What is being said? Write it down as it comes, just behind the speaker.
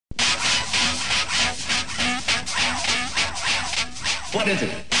What is it?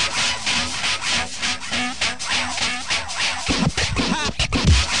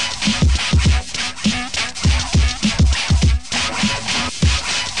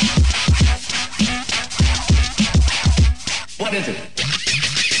 What is it?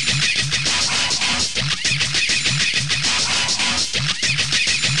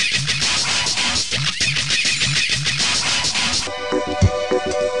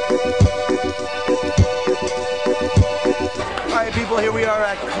 Alright people, here we are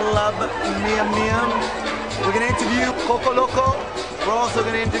at Club Miam Miam. We're going to interview Coco Loco. We're also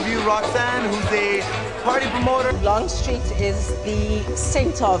going to interview Roxanne, who's a party promoter. Long Street is the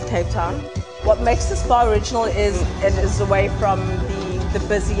center of Cape Town. What makes this bar original is it is away from the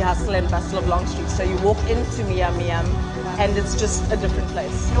busy hustle and bustle of Long Street. So you walk into Miam Miam and it's just a different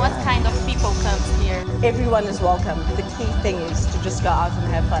place. What kind of people comes here? Everyone is welcome. The key thing is to just go out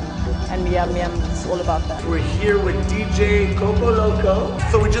and have fun. And Miam Miam is all about that. We're here with DJ Coco Loco.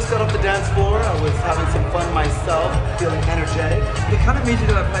 So we just got off the dance floor. I was having some fun myself, feeling energetic. The kind of music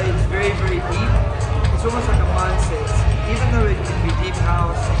that I play is very, very deep. It's almost like a mindset. Even though it can be deep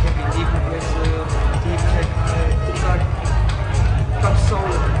house, it can be deep progressive, deep techno, it's like got soul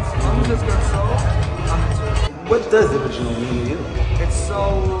in it. As long as it's got soul, I'm into it. What does original mean to you? It's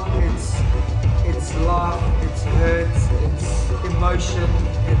soul, it's laugh, it's hurt, it's emotion,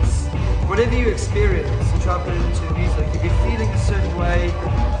 it's whatever you experience, you try to put it into music. If you're feeling a certain way,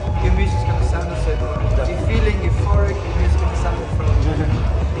 your music's going to sound a certain way. If you're feeling euphoric, your music's going to sound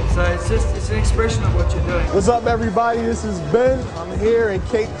euphoric. So it's an expression of what you're doing. What's up everybody, this is Ben. I'm here in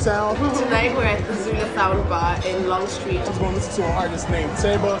Cape Town. Tonight we're at the Zulu Sound Bar in Long Street. I'm going to listen to an artist named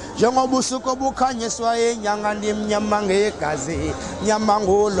Teba.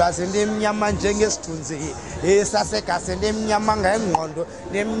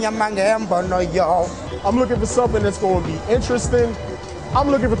 I'm looking for something that's going to be interesting. I'm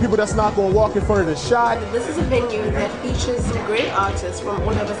looking for people that's not going to walk in front of the shot. This is a venue that features great artists from all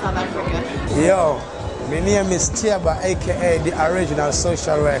over South Africa. Yo, my name is Tiaba, aka the original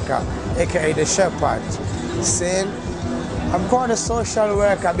social worker, aka the shepherd. Saying, I'm called a social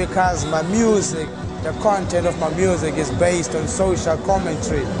worker because my music, the content of my music is based on social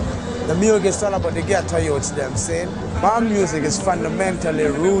commentary. The music is all about the ghetto youths, them saying. My music is fundamentally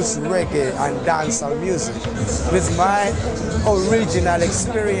roots, reggae, and dancehall music. With my original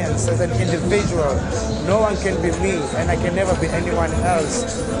experience as an individual, no one can be me, and I can never be anyone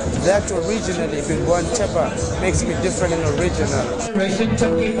else. That originally, being born Teba, makes me different and original.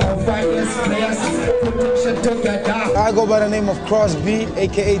 I go by the name of Crosby,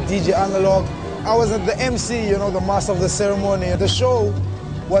 aka DJ Analog. I was at the MC, you know, the master of the ceremony. The show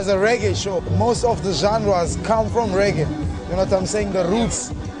was a reggae show. Most of the genres come from reggae. You know what I'm saying? The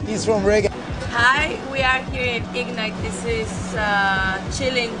roots is from reggae. Hi, we are here at Ignite. This is a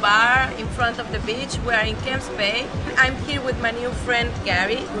chilling bar in front of the beach. We are in Camps Bay. I'm here with my new friend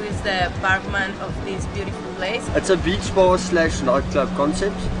Gary, who is the barman of this beautiful place. It's a beach bar / nightclub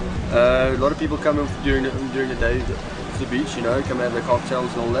concept. A lot of people come in during the day to the beach, you know, come have their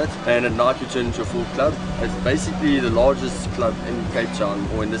cocktails and all that, and at night you turn into a full club. It's basically the largest club in Cape Town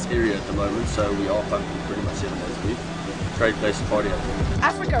or in this area at the moment, so we are pumping pretty much 7 days a week. Great place to party at.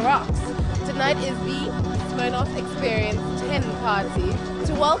 Africa rocks. Tonight is the Smirnoff Experience 10 party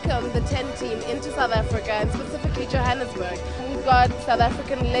to welcome the 10 team into South Africa and specifically Johannesburg. We've got South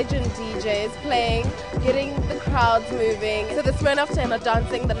African legend DJs playing, getting the crowds moving. So the Smirnoff 10 are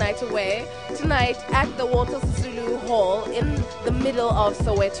dancing the night away tonight at the Walter Sisulu Hall in the middle of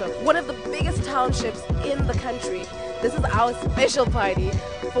Soweto, one of the biggest townships in the country. This is our special party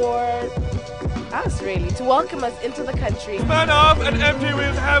for us, really, to welcome us into the country. Smirnoff and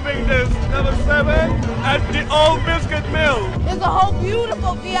MTV is having this number 7 at the Old Biscuit Mill. There's a whole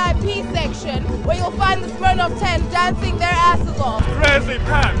beautiful VIP section where you'll find the Smirnoff 10 dancing their asses off. Crazy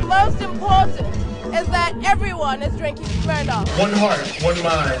packed. Most important is that everyone is drinking Smirnoff. One heart, one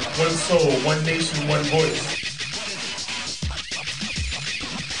mind, one soul, one nation, one voice.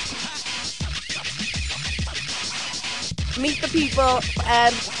 Meet the people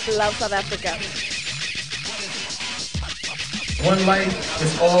and love South Africa. One life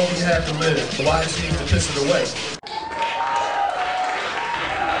is all we have to live. Why choose to piss it away?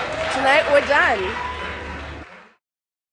 Tonight we're done.